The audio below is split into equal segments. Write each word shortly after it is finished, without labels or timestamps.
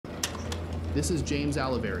This is James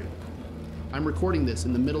Alivery. I'm recording this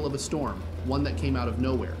in the middle of a storm, one that came out of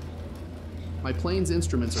nowhere. My plane's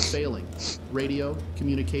instruments are failing. Radio,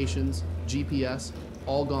 communications, GPS,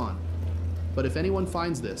 all gone. But if anyone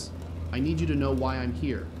finds this, I need you to know why I'm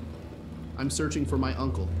here. I'm searching for my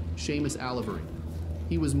uncle, Seamus Alivery.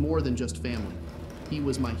 He was more than just family. He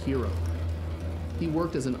was my hero. He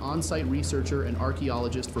worked as an on-site researcher and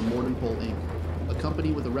archaeologist for Mordenpole Inc., a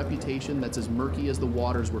company with a reputation that's as murky as the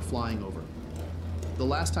waters we're flying over. The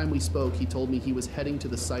last time we spoke, he told me he was heading to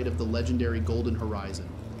the site of the legendary Golden Horizon,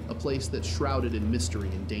 a place that's shrouded in mystery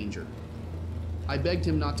and danger. I begged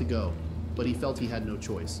him not to go, but he felt he had no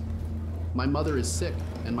choice. My mother is sick,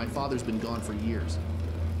 and my father's been gone for years.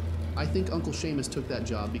 I think Uncle Seamus took that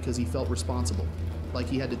job because he felt responsible, like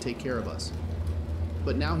he had to take care of us.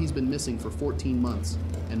 But now he's been missing for 14 months,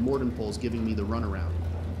 and Mordenpole's giving me the runaround.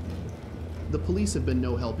 The police have been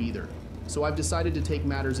no help either, so I've decided to take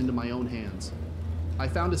matters into my own hands. I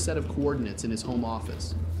found a set of coordinates in his home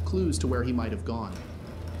office, clues to where he might have gone.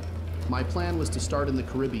 My plan was to start in the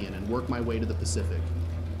Caribbean and work my way to the Pacific.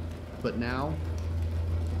 But now,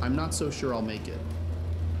 I'm not so sure I'll make it.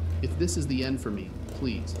 If this is the end for me,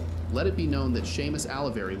 please, let it be known that Seamus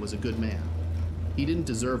Alivery was a good man. He didn't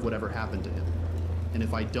deserve whatever happened to him. And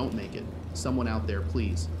if I don't make it, someone out there,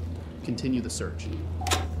 please, continue the search.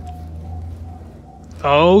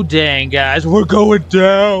 Oh, dang, guys, we're going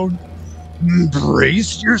down.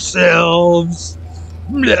 Brace yourselves.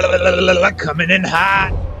 Coming in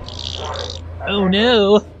hot. Oh,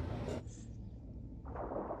 no.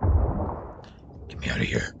 Get me out of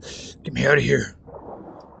here. Get me out of here.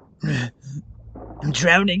 I'm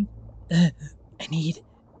drowning. I need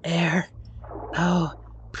air. Oh,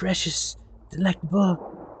 precious, delectable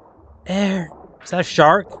air. Is that a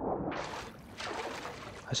shark?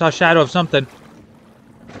 I saw a shadow of something.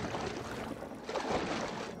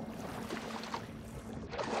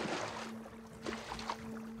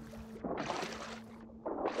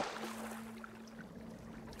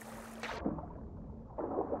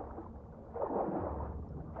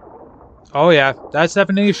 Oh yeah, that's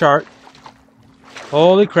definitely a shark.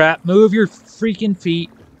 Holy crap, move your freaking feet.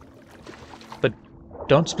 But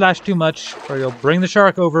don't splash too much or you'll bring the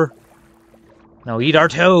shark over. Now eat our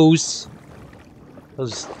toes.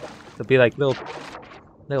 Those, they'll be like little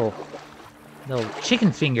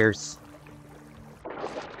chicken fingers.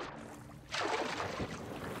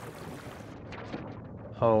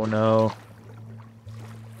 Oh no.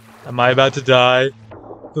 Am I about to die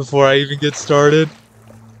before I even get started?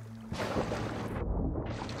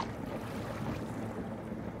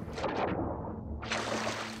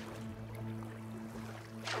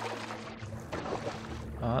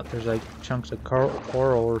 There's like chunks of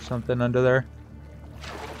coral or something under there.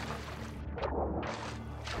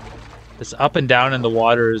 This up and down in the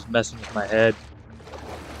water is messing with my head.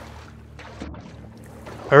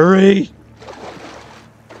 Hurry!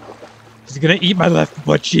 He's gonna eat my left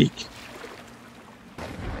butt cheek.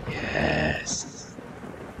 Yes.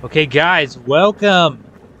 Okay, guys, welcome.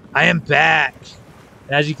 I am back.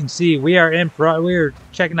 And as you can see, we are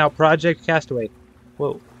checking out Project Castaway.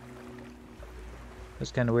 Whoa.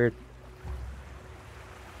 That's kind of weird.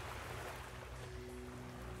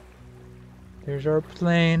 There's our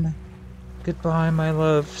plane. Goodbye, my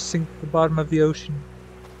love. Sink to the bottom of the ocean.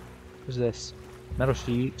 What's this? Metal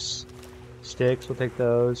sheets. Sticks, we'll take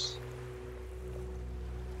those.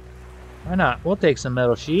 Why not? We'll take some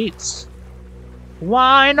metal sheets.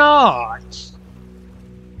 Why not?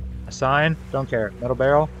 A sign? Don't care. Metal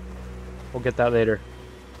barrel? We'll get that later.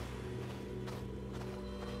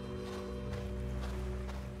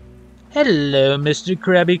 Hello, Mr.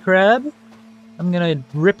 Krabby Crab. I'm gonna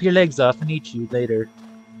rip your legs off and eat you later.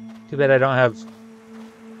 Too bad I don't have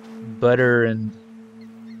butter and...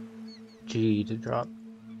 Gee, to drop.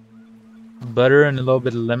 Butter and a little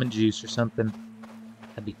bit of lemon juice or something.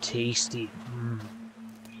 That'd be tasty.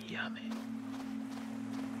 Yummy.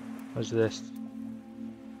 What's this?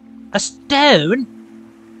 A stone?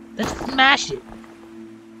 Let's smash it.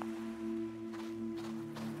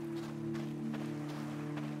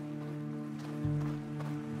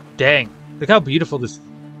 Dang, look how beautiful this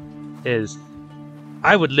is.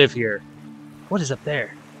 I would live here. What is up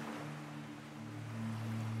there?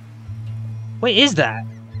 What is that?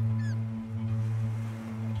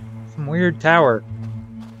 Some weird tower.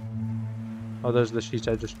 Oh, those are the sheets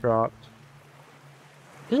I just dropped.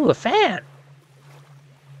 Ooh, a fan!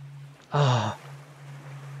 Ah. Oh.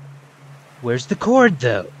 Where's the cord,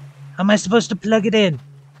 though? How am I supposed to plug it in?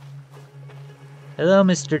 Hello,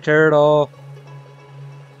 Mr. Turtle.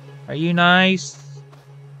 Are you nice?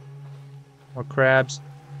 More crabs.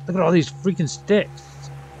 Look at all these freaking sticks.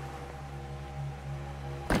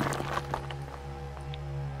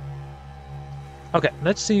 Okay,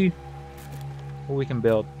 let's see what we can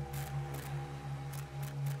build.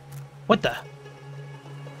 What the?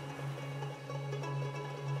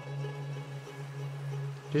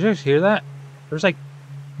 Did you guys hear that? There's like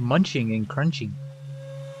munching and crunching.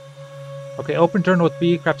 Okay, open turn with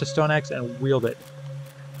B, craft a stone axe, and wield it.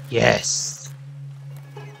 Yes!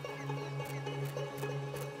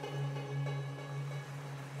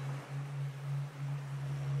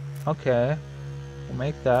 Okay, we'll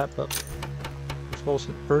make that, but we're supposed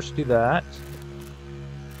to first do that.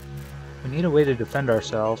 We need a way to defend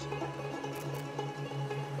ourselves.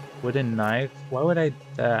 Wooden knife? Why would I do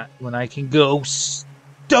that when I can go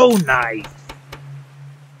stone knife?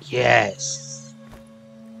 Yes!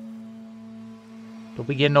 Don't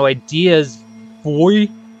be getting no ideas, boy!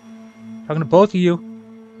 Talking to both of you.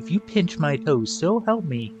 If you pinch my toes, so help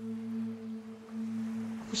me.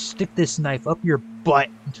 I'll stick this knife up your butt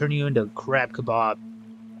and turn you into a crab kebab.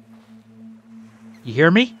 You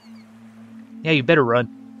hear me? Yeah, you better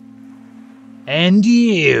run. And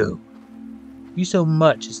you! You so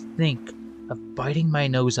much as think of biting my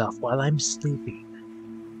nose off while I'm sleeping.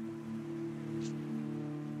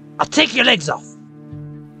 I'll take your legs off!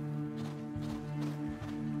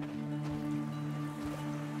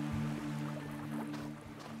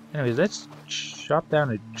 Anyways, let's chop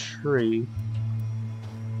down a tree.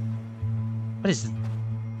 What is this?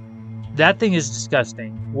 That thing is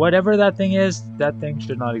disgusting. Whatever that thing is, that thing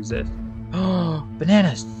should not exist. Oh,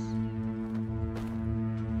 bananas!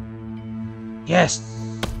 Yes!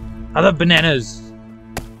 I love bananas!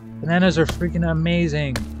 Bananas are freaking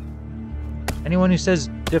amazing. Anyone who says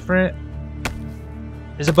different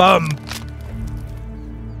is a bum!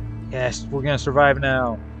 Yes, we're gonna survive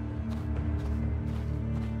now.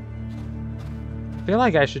 I feel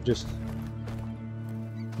like I should just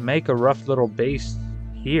make a rough little base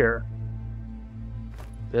here.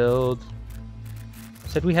 Build.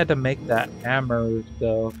 Said we had to make that hammer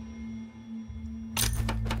though.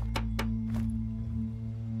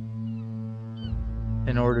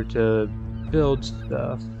 In order to build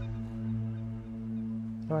stuff.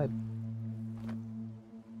 Go ahead.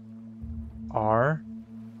 R.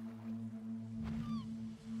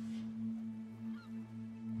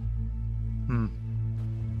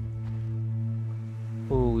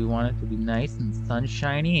 Oh, we want it to be nice and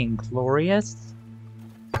sunshiny and glorious.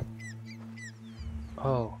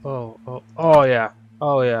 Oh yeah.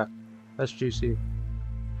 Oh yeah. That's juicy.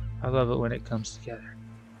 I love it when it comes together.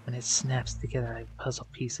 When it snaps together like puzzle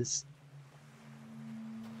pieces.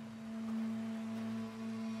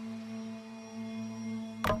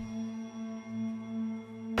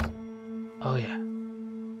 Oh yeah.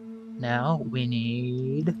 Now we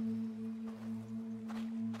need...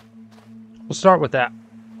 We'll start with that.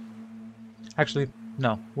 Actually,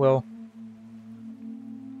 no. We'll...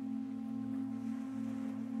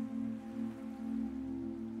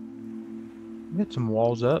 Get some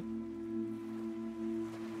walls up.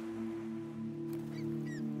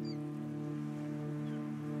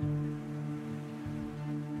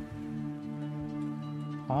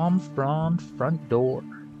 Front door.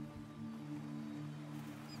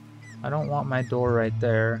 I don't want my door right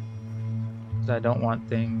there. Because I don't want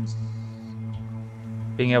things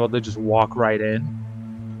being able to just walk right in.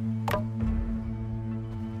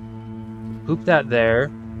 Poop that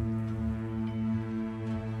there.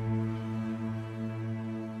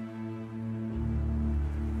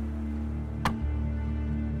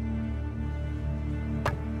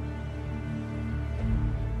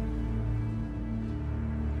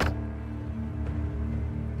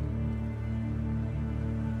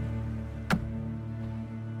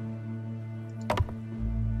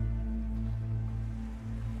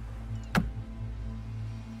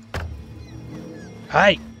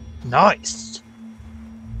 Hey! Nice!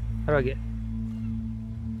 How do I get...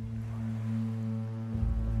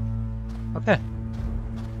 Okay.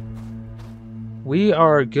 We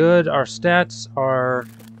are good. Our stats are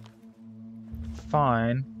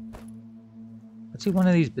fine. Let's see one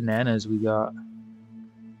of these bananas we got.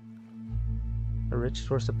 A rich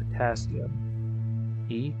source of potassium.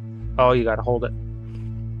 E? Oh, you gotta hold it.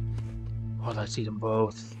 Oh, let's eat them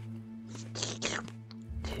both.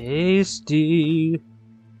 Tasty.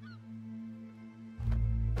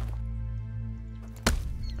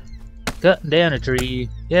 Cutting down a tree.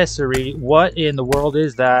 Yes, sirree. What in the world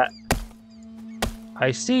is that?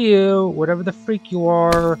 I see you, whatever the freak you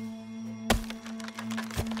are.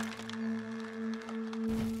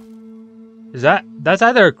 That's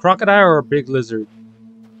either a crocodile or a big lizard.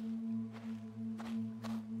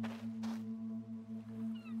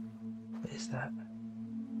 What is that?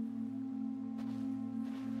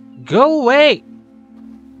 Go away!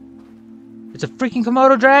 It's a freaking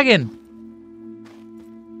Komodo dragon!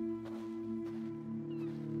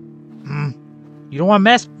 You don't want to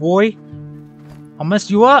mess, boy. I'll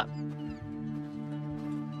mess you up.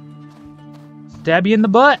 Stab you in the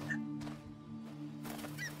butt.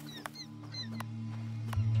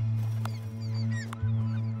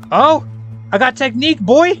 Oh, I got technique,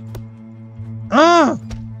 boy.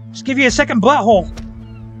 Just give you a second butthole.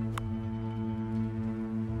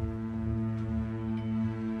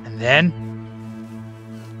 And then,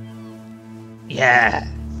 yeah,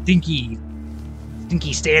 stinky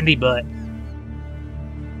standy butt.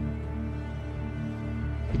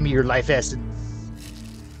 Give me your life essence.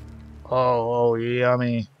 Oh,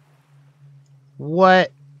 yummy.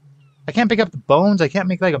 What? I can't pick up the bones. I can't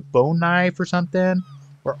make like a bone knife or something,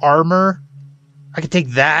 or armor. I could take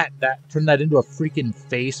that, turn that into a freaking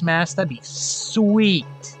face mask. That'd be sweet.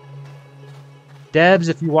 Debs,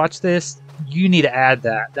 if you watch this, you need to add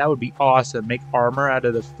that. That would be awesome. Make armor out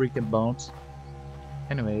of the freaking bones.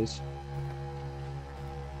 Anyways.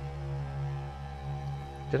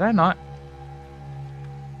 Did I not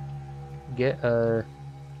get a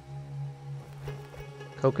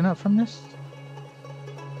coconut from this?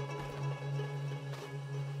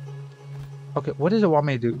 Okay, what does it want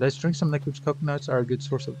me to do? Let's drink some liquids. Coconuts are a good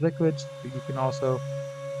source of liquids, but you can also...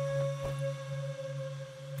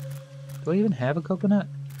 Do I even have a coconut?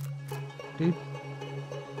 Dude.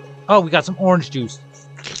 Oh, we got some orange juice.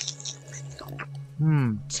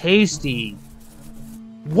 Tasty.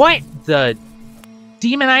 What the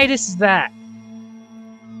demonitis is that?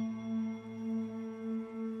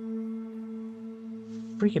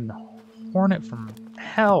 Freaking hornet from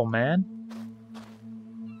hell, man.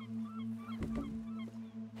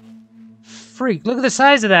 Freak, look at the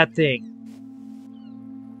size of that thing.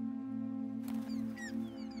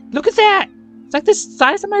 Look at that! It's like the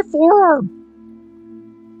size of my forearm.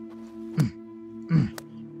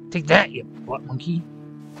 Take that, you butt monkey.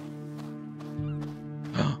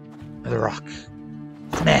 Another rock.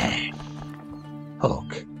 Smash!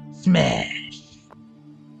 Hulk. Smash!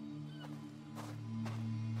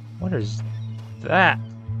 What is that?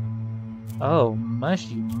 Oh,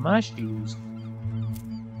 mushrooms.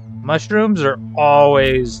 Mushrooms are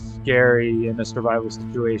always scary in a survival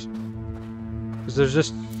situation. Because there's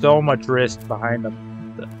just so much risk behind them.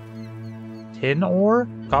 The tin ore?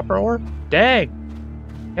 Copper ore? Dang!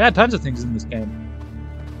 I got tons of things in this game.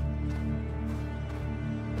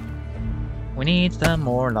 We need some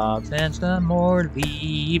more logs and some more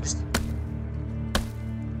leaves.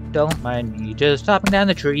 Don't mind me just chopping down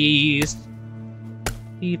the trees.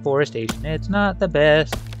 Deforestation, it's not the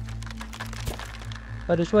best.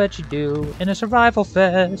 But it's what you do in a survival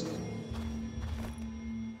fest.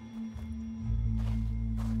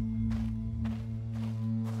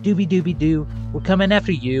 Doobie doobie doo, we're coming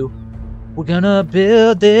after you. We're gonna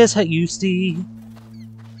build this hut you see.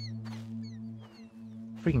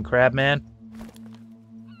 Freaking crab, man.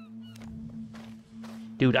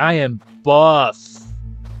 Dude, I am buff.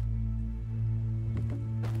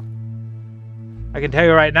 I can tell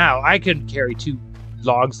you right now, I couldn't carry 2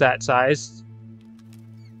 logs that size.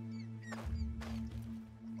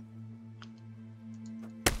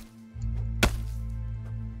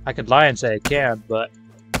 I could lie and say I can, but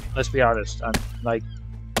let's be honest, I'm like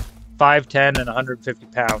 5'10" and 150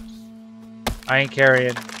 pounds. I ain't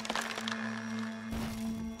carrying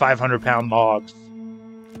 500-pound logs.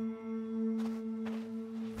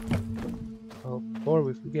 Oh, before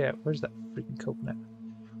we forget, where's that freaking coconut?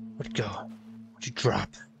 Where'd it go? What'd you drop?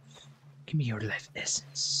 Give me your life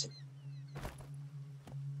essence.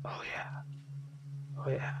 Oh yeah. Oh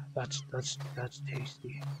yeah. That's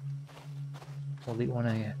tasty. We'll eat one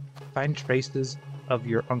again. Find traces of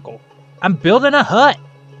your uncle. I'm building a hut!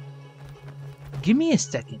 Give me a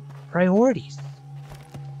second. Priorities.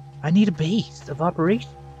 I need a base of operation.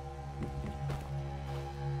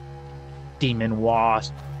 Demon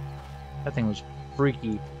wasp. That thing was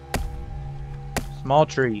freaky. Small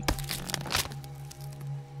tree.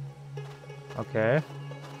 Okay.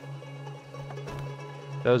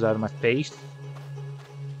 Those out of my face.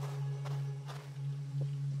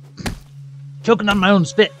 Choking on my own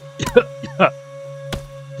spit.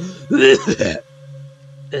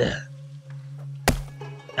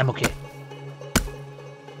 I'm okay.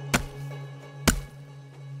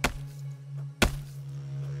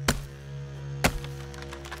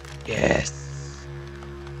 Yes.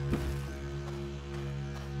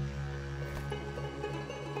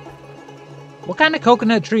 What kind of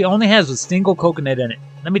coconut tree only has a single coconut in it?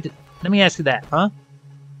 Let me ask you that, huh?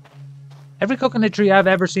 Every coconut tree I've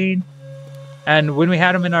ever seen, and when we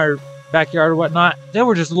had them in our backyard or whatnot, they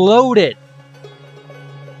were just loaded.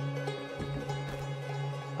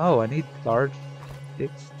 Oh, I need large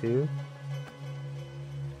sticks too.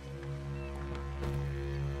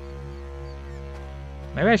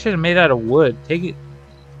 Maybe I should have made out of wood. Take it.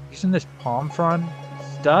 Using this palm frond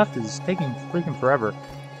stuff is taking freaking forever.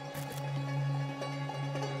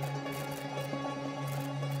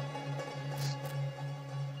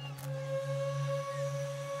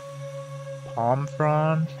 Palm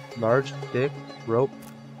frond, large stick, rope.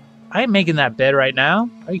 I ain't making that bed right now.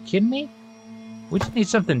 Are you kidding me? We just need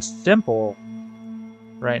something simple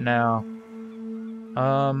right now.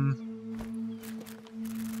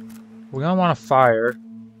 We're gonna want a fire.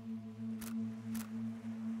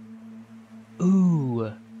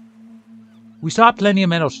 Ooh. We saw plenty of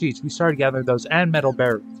metal sheets. We started gathering those and metal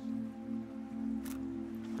barrels.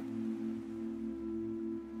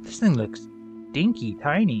 This thing looks dinky,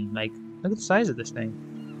 tiny. Like, look at the size of this thing.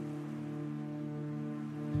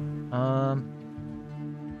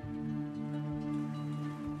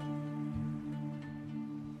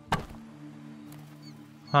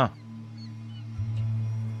 Huh.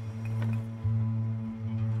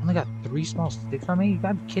 Only got 3 small sticks on me? You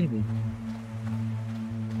gotta be kidding me.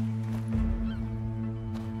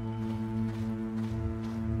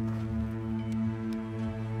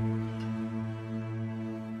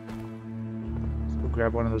 Let's go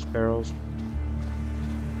grab one of those barrels.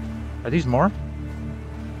 Are these more?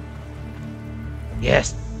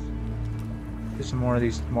 Yes! Get some more of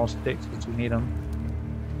these small sticks because we need them.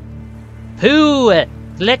 Poo!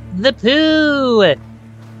 Collect the poo!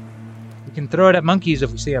 We can throw it at monkeys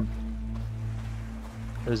if we see them.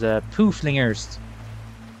 Those poo flingers.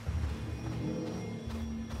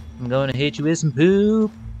 I'm going to hit you with some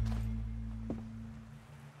poop.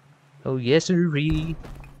 Oh yes sirree.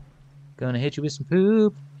 Gonna hit you with some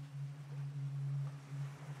poop.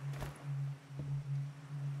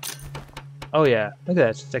 Oh yeah, look at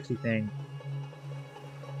that sexy thing.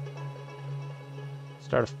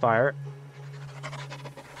 Start a fire.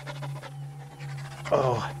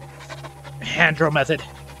 Oh, hand drill method.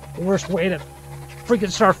 The worst way to freaking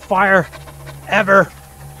start fire ever.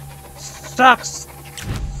 Sucks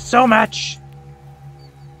so much.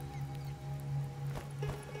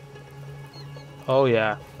 Oh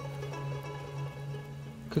yeah.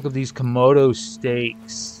 Cook up these komodo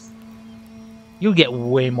steaks. You get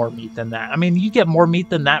way more meat than that. I mean, you get more meat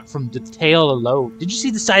than that from the tail alone. Did you see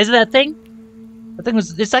the size of that thing? That thing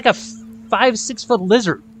was, it's like a 5-6 foot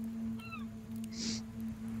lizard.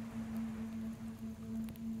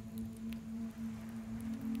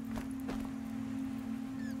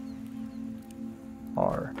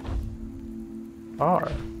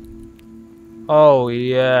 R. Oh,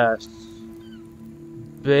 yes.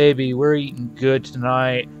 Baby, we're eating good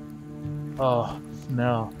tonight. Oh,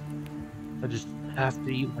 smell. I just have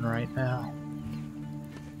to eat one right now.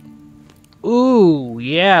 Ooh,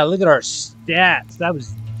 yeah, look at our stats. That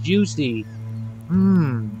was juicy.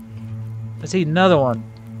 Let's eat another one.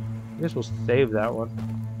 I guess we'll save that one.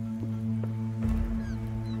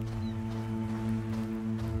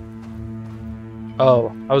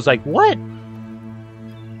 Oh, I was like, what?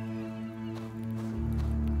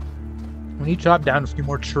 We need to chop down a few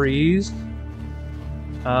more trees.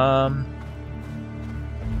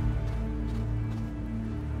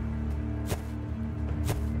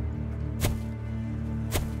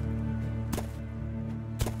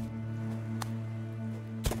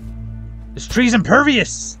 This tree's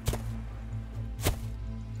impervious!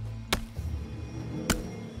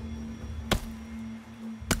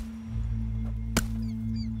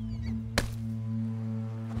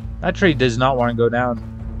 That tree does not want to go down.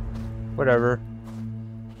 Whatever.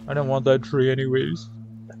 I don't want that tree anyways.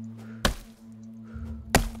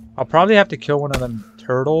 I'll probably have to kill one of them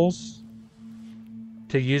turtles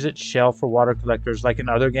to use its shell for water collectors like in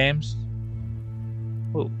other games.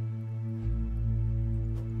 Ooh.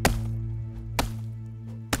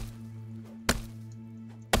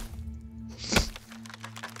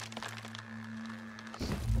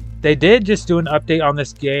 They did just do an update on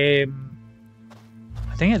this game.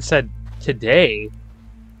 I think it said today.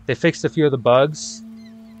 They fixed a few of the bugs.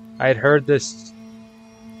 I had heard this...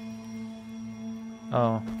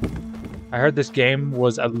 Oh. I heard this game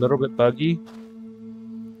was a little bit buggy.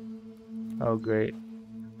 Oh, great.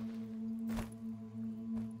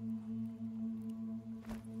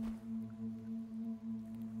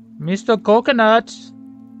 Mr. Coconut!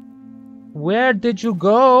 Where did you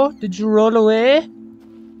go? Did you roll away?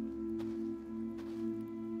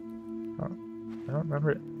 Oh, I don't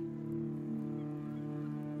remember it.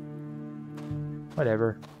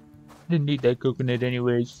 Whatever. Didn't need that coconut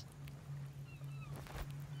anyways.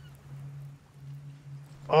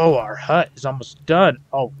 Oh, our hut is almost done.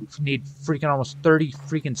 Oh, we need freaking almost 30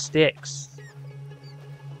 freaking sticks.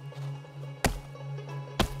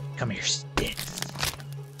 Come here, sticks.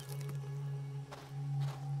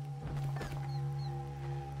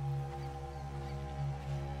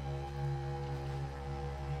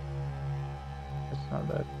 That's not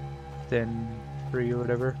that thin tree or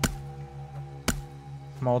whatever.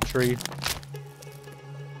 Small tree.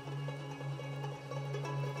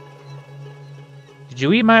 Did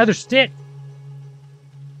you eat my other stick?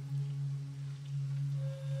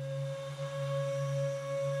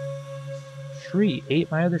 Tree ate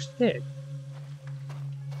my other stick.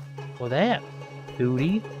 Well, that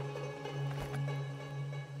Hootie.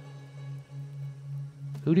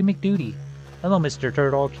 Hootie McDootie. Hello, Mr.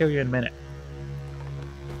 Turtle. I'll kill you in a minute.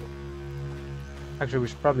 Actually, we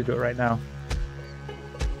should probably do it right now.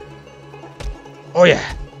 Oh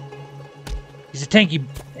yeah. He's a tanky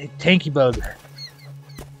bugger.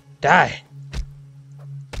 Die.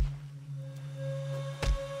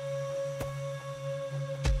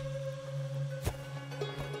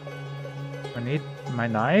 I need my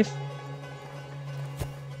knife.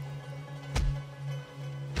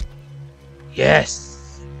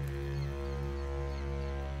 Yes.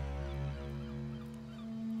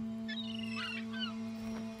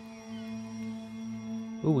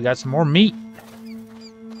 Ooh, we got some more meat.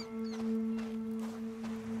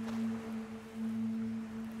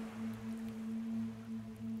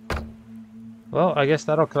 Well, I guess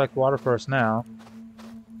that'll collect water for us now.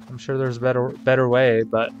 I'm sure there's a better way,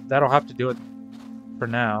 but that'll have to do it for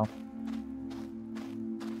now.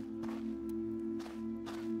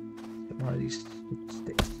 Get more of these stupid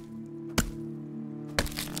sticks.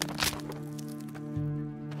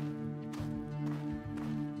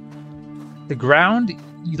 The ground,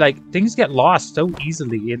 things get lost so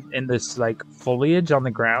easily in this foliage on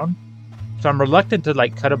the ground. So I'm reluctant to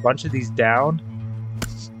cut a bunch of these down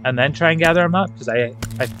and then try and gather them up, because I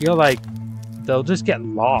feel like they'll just get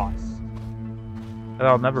lost and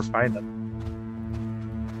I'll never find them.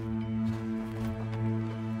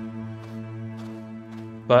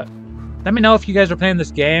 But let me know if you guys are playing this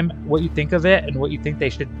game, what you think of it, and what you think they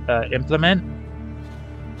should implement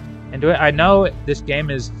into it. I know this game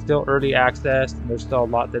is still early access and there's still a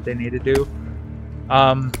lot that they need to do.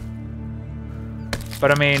 But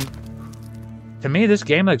I mean, to me, this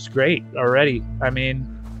game looks great already. I mean,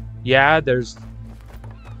 yeah, there's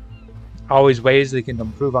always ways they can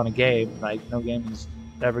improve on a game. No game is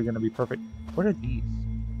ever going to be perfect. What are these?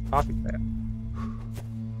 Coffee plant.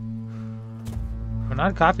 I'm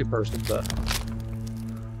not a coffee person, but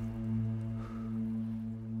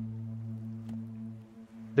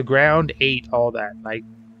the ground ate all that. What's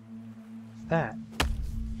that?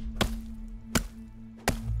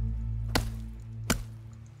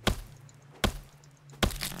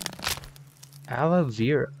 Aloe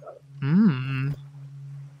vera.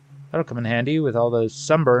 That'll come in handy with all those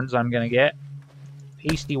sunburns I'm gonna get.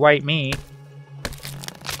 Pasty white meat.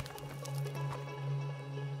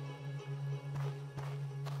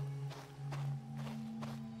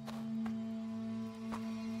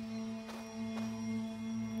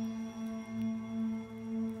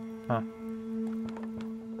 Huh.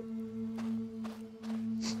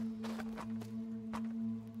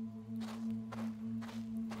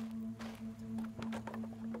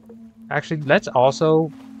 Actually, let's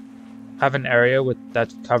also have an area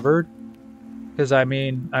that's covered, because I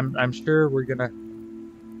mean, I'm sure we're gonna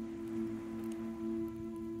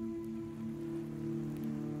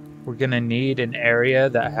need an area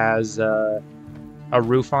that has a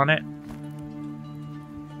roof on it.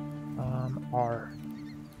 R.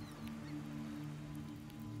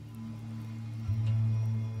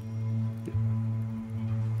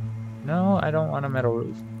 No, I don't want a metal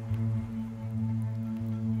roof.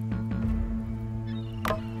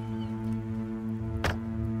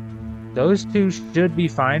 Those two should be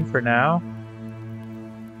fine for now.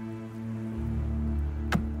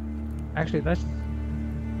 Actually, let's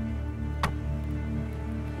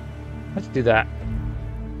do that.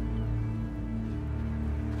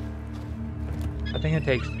 I think it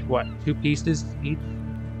takes, what, 2 pieces each?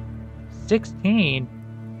 16?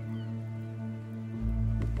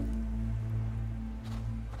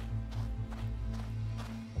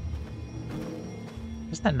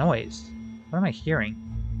 What's that noise? What am I hearing?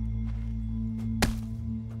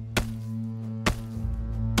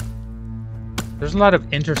 There's a lot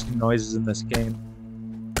of interesting noises in this game.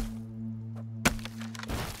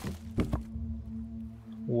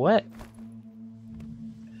 What?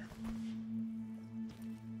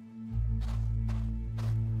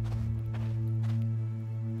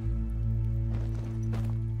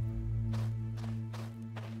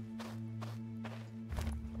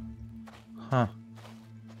 Huh.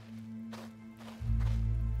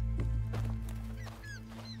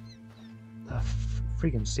 The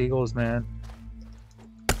freaking seagulls, man.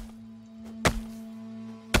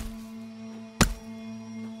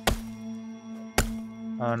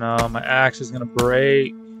 Oh no, my axe is gonna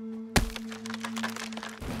break.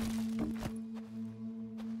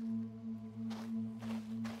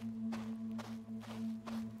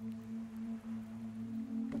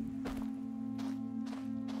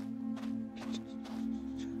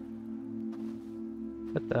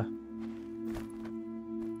 What the?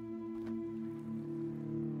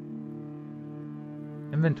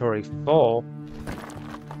 Inventory full.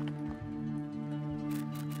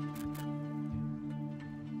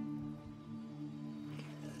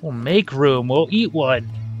 We'll make room. We'll eat one.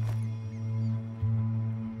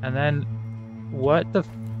 And then, what the?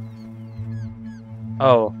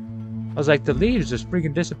 Oh, I was like, the leaves just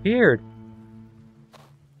freaking disappeared.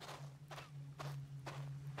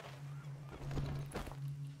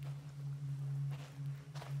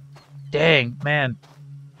 Dang, man.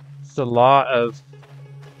 It's a lot of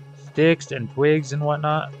sticks and twigs and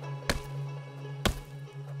whatnot.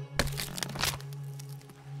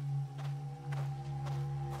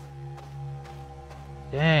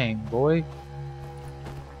 Dang, boy.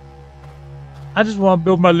 I just want to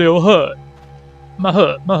build my little hut. My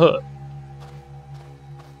hut.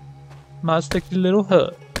 My sticky little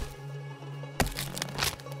hut.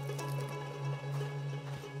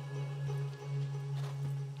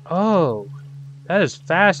 Oh, that is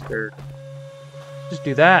faster. Just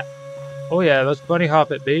do that. Oh yeah, let's bunny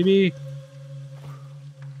hop it, baby.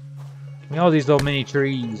 Give me all these little mini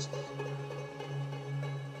trees.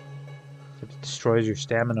 It destroys your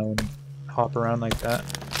stamina when you hop around like that.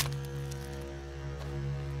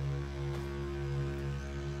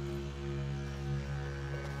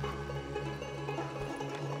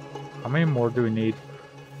 How many more do we need?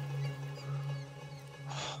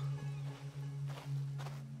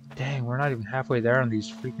 Dang, we're not even halfway there on these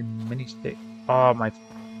freaking mini sticks. Oh, my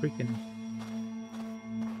freaking...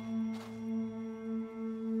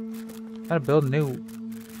 Gotta build a new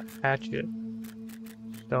hatchet.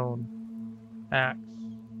 Stone. Axe.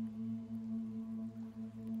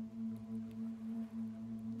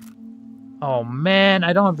 Oh man,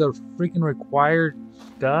 I don't have the freaking required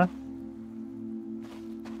stuff.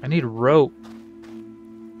 I need rope.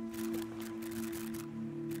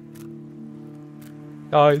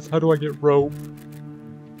 Guys, how do I get rope?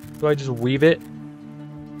 Do I just weave it?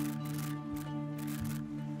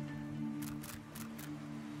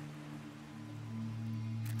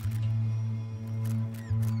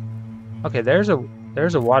 Okay, there's a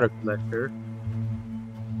water collector.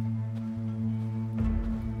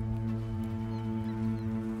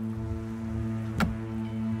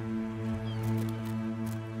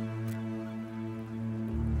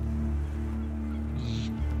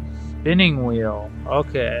 Spinning wheel.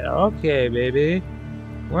 Okay, baby.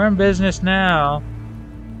 We're in business now.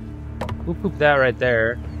 We'll poop that right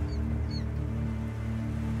there.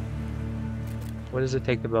 What does it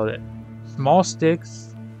take to build it? Small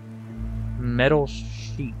sticks, metal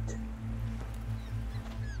sheet.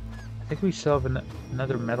 I think we still have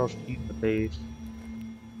another metal sheet in the base.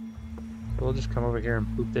 So we'll just come over here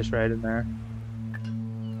and poop this right in there.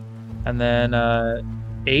 And then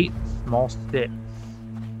 8 small sticks.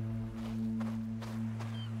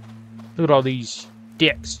 Look at all these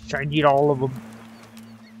sticks. Try and eat all of them.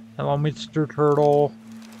 Hello, Mr. Turtle.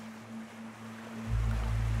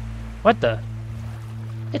 What the?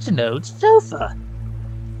 It's an old sofa.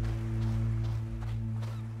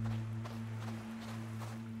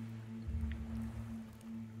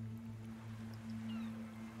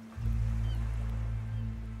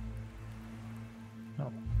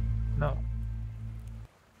 No.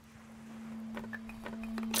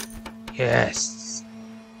 Yes.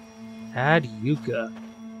 Add yucca.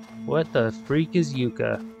 What the freak is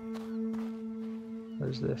yucca? What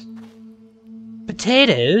is this?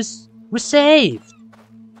 Potatoes were saved.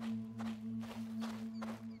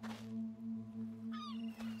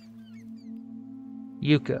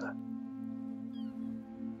 Yucca.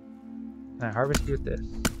 Can I harvest you with this?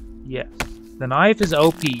 Yes. The knife is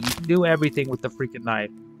OP. You can do everything with the freaking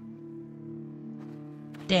knife.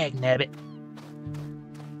 Dagnabbit.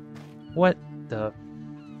 What the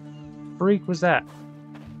freak was that?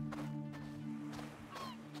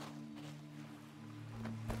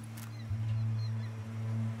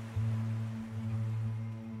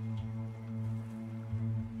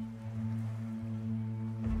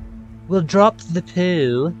 We'll drop the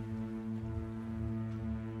poo.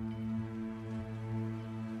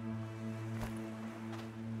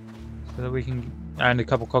 So that we can, and a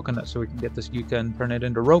couple coconuts so we can get this yucca and turn it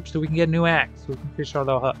into rope so we can get a new axe so we can fish our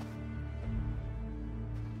little hut.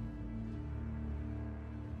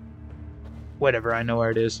 Whatever, I know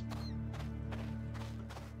where it is.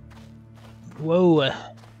 Whoa.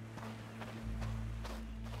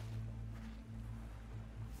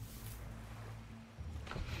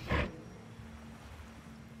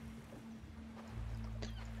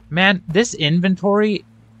 Man, this inventory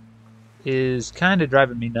is kind of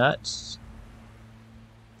driving me nuts.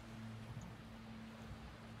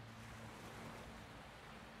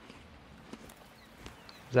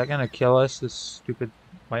 Is that gonna kill us, this stupid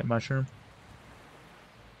white mushroom?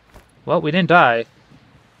 Well, we didn't die.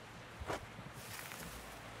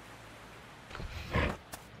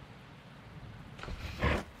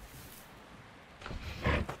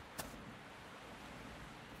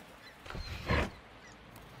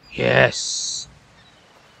 Yes!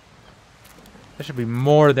 That should be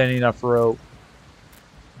more than enough rope.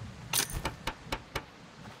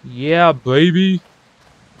 Yeah, baby!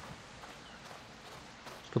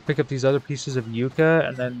 Let's go pick up these other pieces of yucca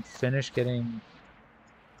and then finish getting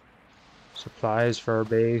supplies for our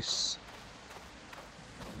base.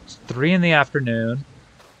 It's 3 in the afternoon.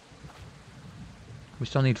 We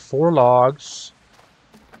still need 4 logs.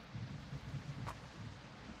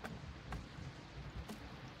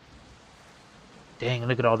 Dang,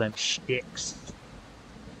 look at all them sticks.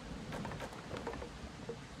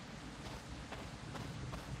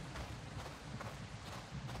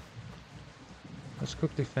 Let's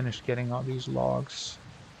quickly finish getting all these logs.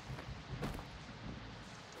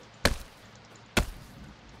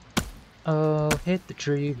 Oh, hit the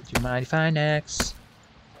tree with your mighty fine axe.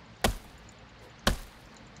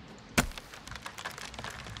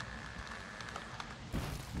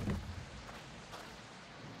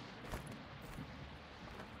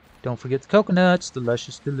 Don't forget the coconuts, the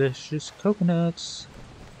luscious, delicious coconuts.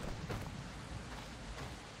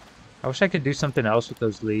 I wish I could do something else with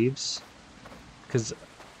those leaves. Because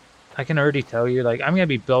I can already tell you, like, I'm going to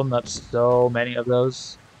be building up so many of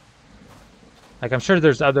those. Like, I'm sure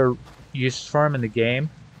there's other uses for them in the game.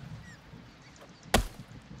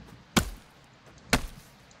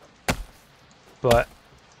 But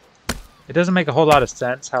it doesn't make a whole lot of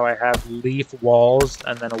sense how I have leaf walls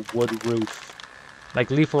and then a wood roof. Like,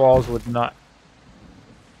 leaf walls would not...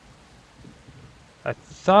 I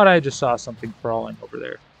thought I just saw something crawling over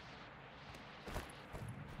there.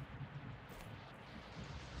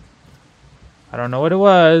 I don't know what it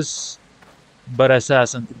was, but I saw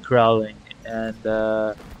something crawling, and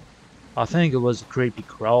I think it was a creepy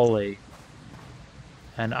crawly,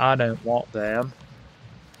 and I don't want them.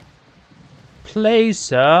 Please,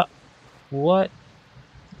 sir. What?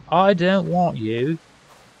 I don't want you.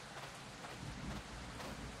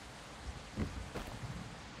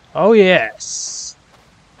 Oh yes,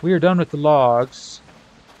 we are done with the logs.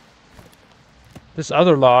 This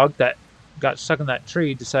other log that got stuck in that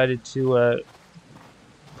tree decided to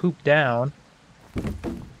poop down.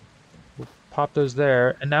 We'll pop those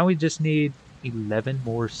there, and now we just need 11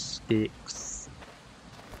 more sticks.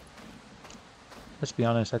 Let's be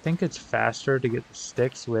honest, I think it's faster to get the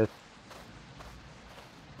sticks with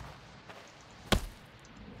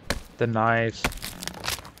the knives.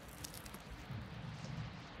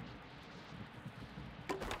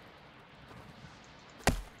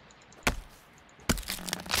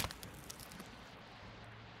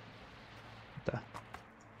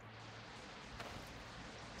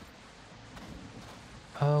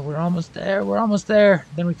 Oh, we're almost there. We're almost there.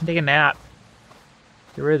 Then we can take a nap.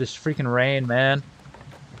 Get rid of this freaking rain, man.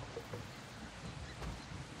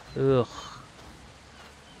 Ugh.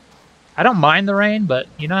 I don't mind the rain, but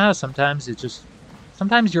you know how sometimes it's just...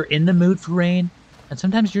 Sometimes you're in the mood for rain, and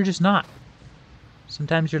sometimes you're just not.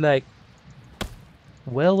 Sometimes you're like,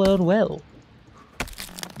 well, well, well.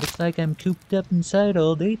 Looks like I'm cooped up inside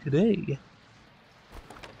all day today.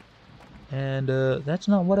 And that's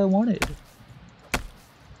not what I wanted.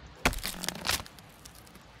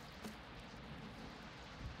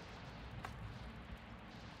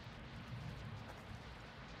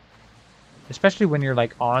 Especially when you're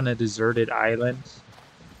like on a deserted island.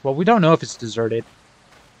 Well, we don't know if it's deserted.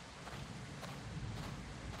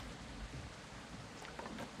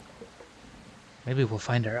 Maybe we'll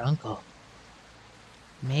find our uncle.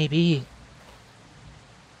 Maybe.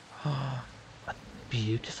 Oh, a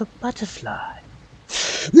beautiful butterfly.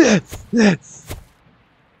 Yes, yes.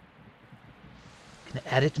 Gonna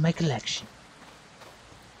add it to my collection.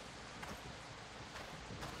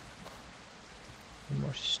 And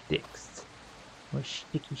more sticks. More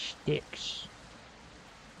sticky sticks.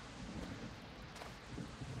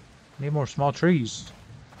 Need more small trees.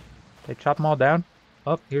 They chop them all down?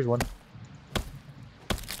 Oh, here's one.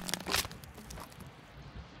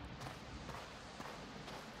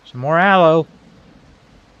 Some more aloe.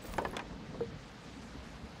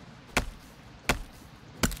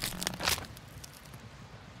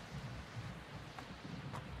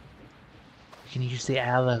 We can use the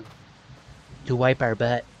aloe to wipe our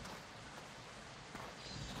butt.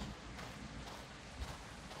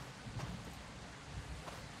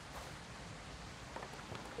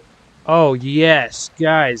 Oh, yes.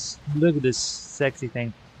 Guys, look at this sexy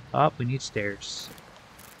thing. Oh, we need stairs.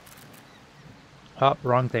 Oh,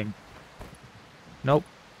 wrong thing. Nope.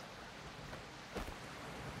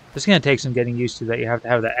 This is going to take some getting used to that you have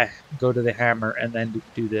the go to the hammer and then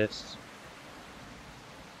do this.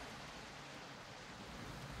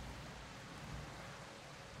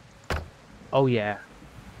 Oh, yeah.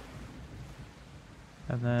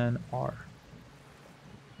 And then R.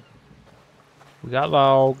 We got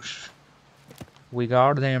logs. We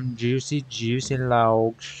got them juicy, juicy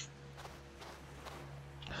logs.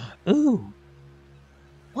 Ooh.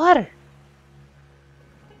 Water.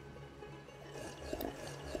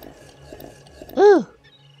 Ooh.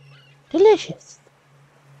 Delicious.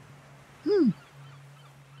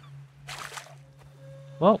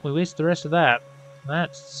 Well, we wasted the rest of that.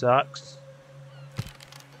 That sucks.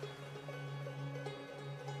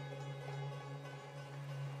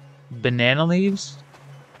 Banana leaves?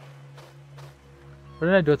 What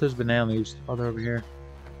did I do with those banana leaves? Oh, they're over here.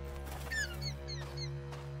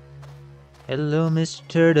 Hello, Mr.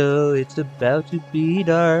 Turtle. It's about to be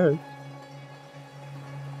dark.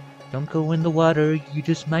 Don't go in the water. You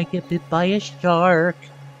just might get bit by a shark.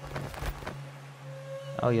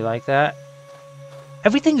 Oh, you like that?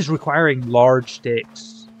 Everything is requiring large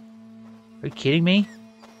sticks. Are you kidding me?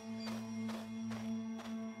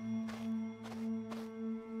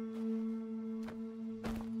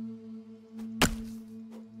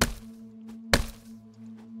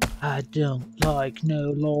 I don't like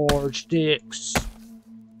no large sticks.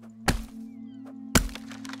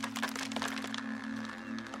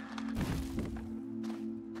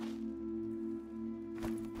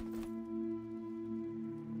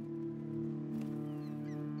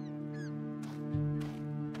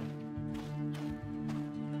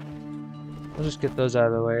 We'll just get those out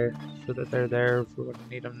of the way so that they're there for when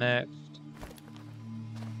we need them next.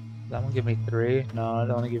 Does that one give me 3? No,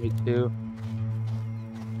 it only give me 2.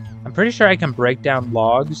 I'm pretty sure I can break down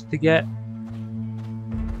logs to get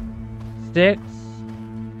sticks.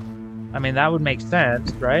 I mean, that would make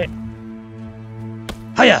sense, right?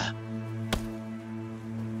 Hiya!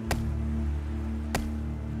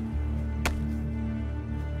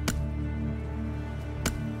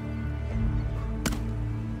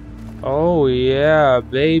 Oh yeah,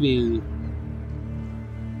 baby.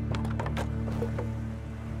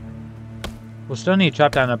 We'll still need to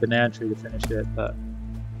chop down a banana tree to finish it, but...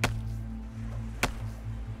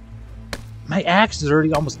 My axe is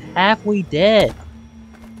already almost halfway dead.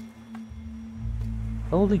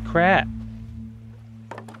 Holy crap.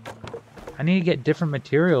 I need to get different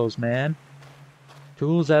materials, man.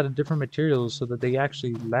 Tools out of different materials so that they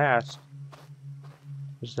actually last.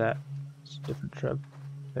 What's that? It's a different shrub.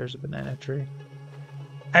 There's a banana tree.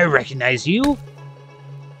 I recognize you!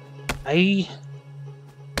 I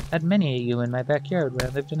had many of you in my backyard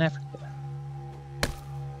when I lived in Africa.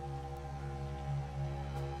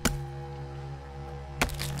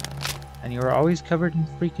 And you were always covered in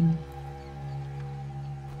freaking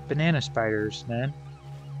banana spiders, man.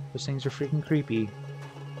 Those things are freaking creepy.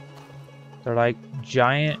 They're like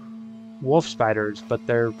giant wolf spiders, but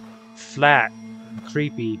they're flat and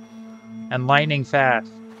creepy and lightning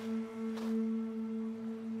fast.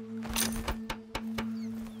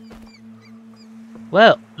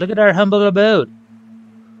 Well, look at our humble abode.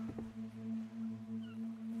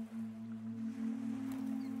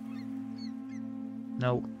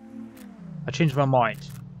 No. I changed my mind.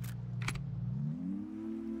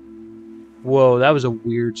 Whoa, that was a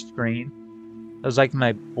weird screen. That was like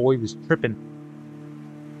my boy was tripping.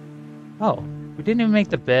 Oh, we didn't even make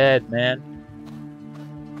the bed, man.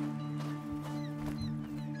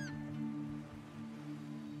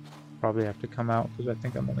 Probably have to come out because I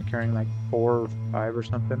think I'm only carrying like 4 or 5 or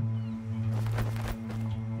something.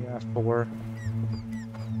 Yeah, 4.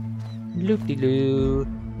 Loop-de-loo.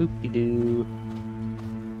 Loop-de-doo.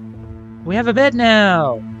 We have a bed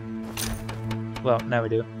now! Well, now we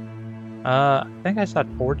do. I think I saw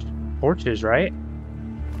torches, right?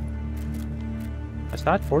 I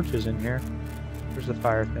saw torches in here. Where's the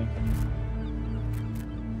fire thing?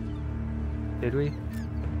 Did we?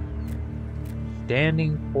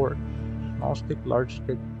 Standing torch. Small stick, large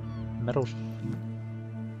stick, metal sheet.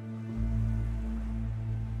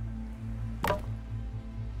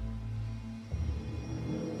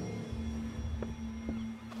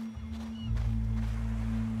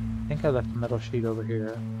 think I left the metal sheet over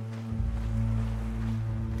here.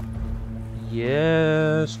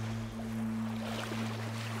 Yes.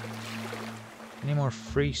 Any more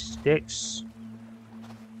free sticks?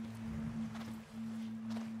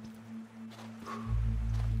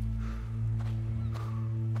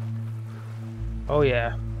 Oh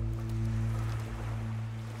yeah.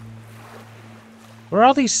 What are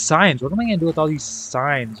all these signs? What am I gonna do with all these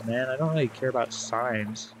signs, man? I don't really care about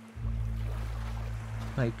signs.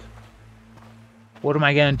 Like, what am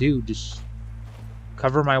I gonna do? Just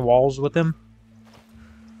cover my walls with them?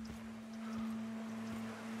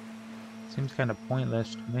 Seems kind of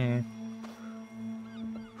pointless to me.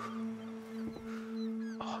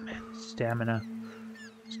 Oh man, stamina.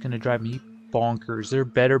 It's gonna drive me bonkers. There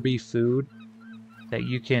better be food that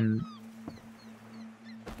you can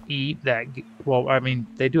eat that... Well, I mean,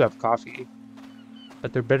 they do have coffee.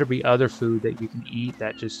 But there better be other food that you can eat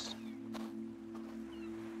that just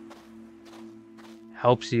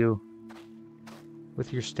helps you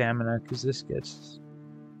with your stamina, because this gets...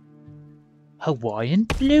 Hawaiian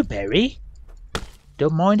blueberry?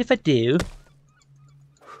 Don't mind if I do.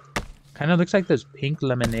 Kind of looks like those pink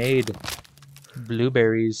lemonade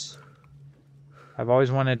blueberries. I've always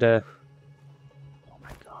wanted to... Oh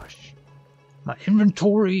my gosh. My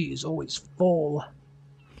inventory is always full.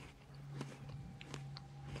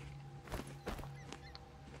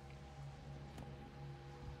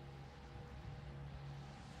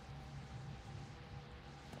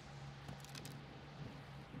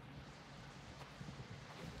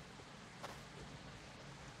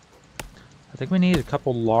 I think we need a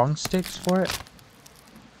couple long sticks for it.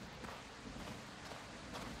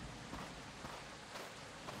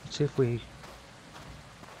 Let's see if we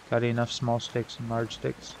got enough small sticks and large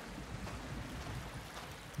sticks.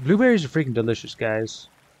 Blueberries are freaking delicious, guys.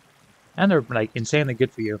 And they're, like, insanely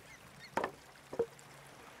good for you.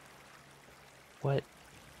 What?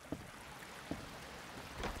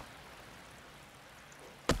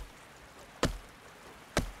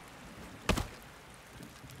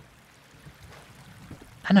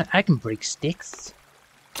 I know I can break sticks.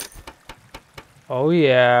 Oh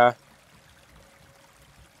yeah.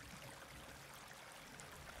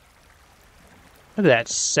 Look at that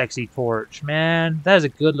sexy torch, man. That is a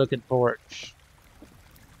good looking torch.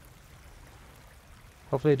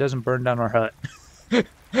 Hopefully it doesn't burn down our hut.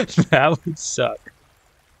 That would suck.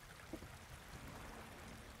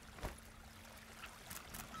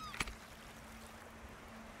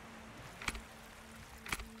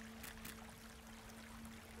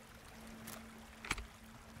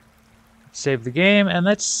 Save the game and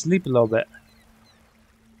let's sleep a little bit.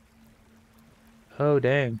 Oh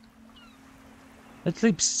dang. Let's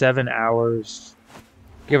sleep 7 hours.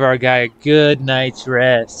 Give our guy a good night's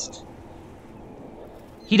rest.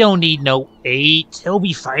 He don't need no 8. He'll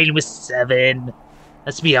be fine with 7.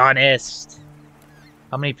 Let's be honest.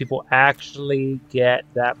 How many people actually get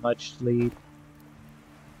that much sleep?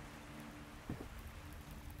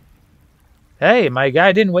 Hey, my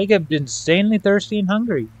guy didn't wake up insanely thirsty and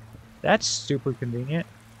hungry. That's super convenient.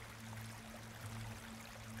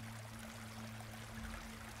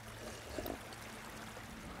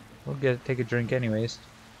 We'll take a drink anyways.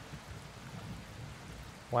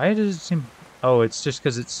 Why does it seem... Oh, it's just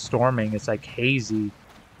because it's storming. It's like hazy.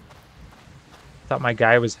 Thought my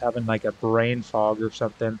guy was having like a brain fog or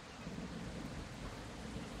something.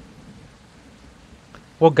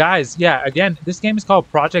 Well, guys, yeah, again, this game is called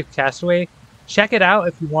Project Castaway. Check it out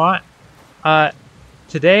if you want.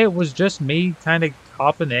 Today it was just me kind of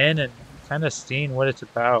hopping in and kind of seeing what it's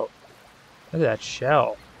about. Look at that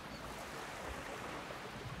shell.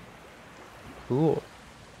 Cool.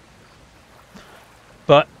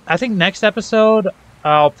 But I think next episode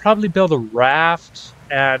I'll probably build a raft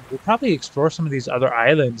and we'll probably explore some of these other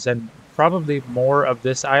islands and probably more of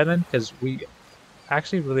this island because we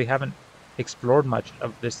actually really haven't explored much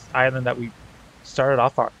of this island that we started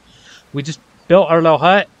off on. We just built our little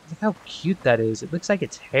hut. Look how cute that is. It looks like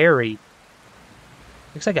it's hairy. It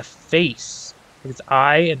looks like a face. Like its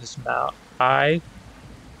eye and its mouth. Eye.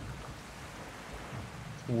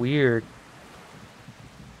 Weird.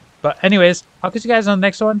 But anyways, I'll catch you guys on the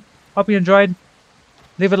next one. Hope you enjoyed.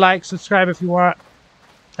 Leave a like, subscribe if you want.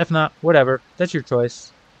 If not, whatever. That's your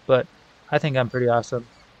choice. But I think I'm pretty awesome.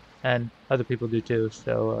 And other people do too.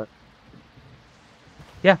 So,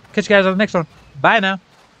 yeah. Catch you guys on the next one. Bye now.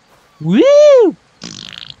 Woo!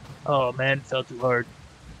 Oh man, it felt too hard.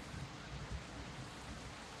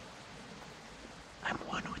 I'm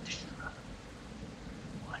one with the shrub.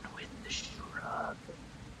 One with the shrub.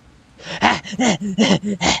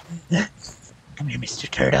 Come here, Mr.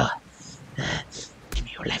 Turtle. Give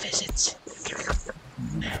me your life essence.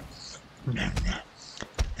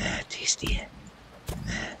 Tasty.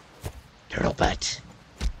 Turtle butt.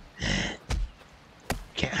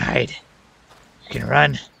 Can't hide. You can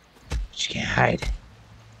run, but you can't hide.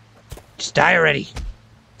 Just die already.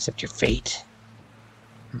 Accept your fate.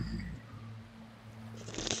 Oh,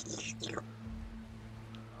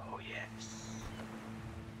 yes.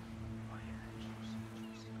 Oh, yes.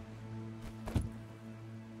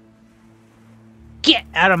 Get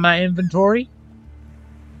out of my inventory.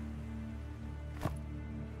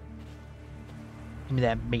 Give me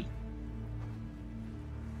that meat.